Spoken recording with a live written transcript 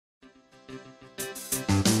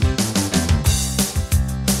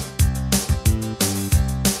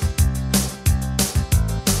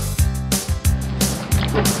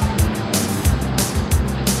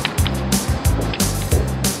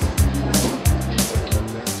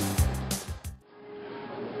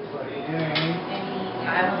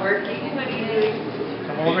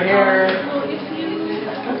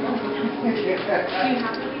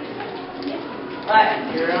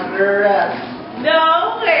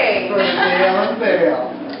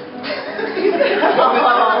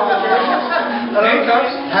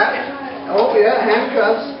handcuffs? Oh yeah,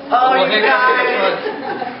 handcuffs. Oh, We'll you handcuff you in the guys.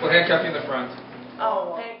 front. We'll handcuff you in the front.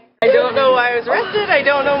 Oh, I don't know why I was arrested. I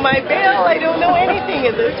don't know my bail. I don't know anything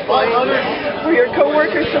at this point. Were your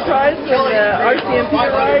coworkers surprised when the RCMP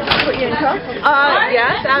arrived and put you in cuffs?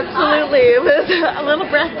 Yes, absolutely. It was a little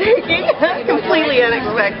breathtaking, completely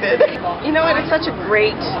unexpected. You know what? It's such a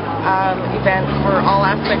great event for all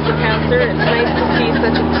aspects of cancer. It's nice to see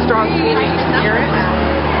such a strong community spirit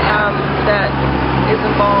that is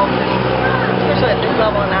involved, especially at this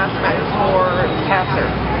level and aspect for cancer.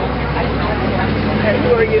 And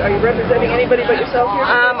who are you? Are you representing anybody but yourself here?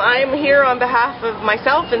 I'm here on behalf of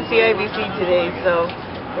myself and CIBC today, so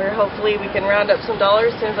hopefully we can round up some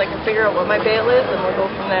dollars as soon as I can figure out what my bail is, and we'll go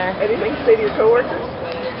from there. Anything to say to your coworkers?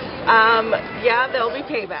 Yeah, there'll be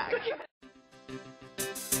payback.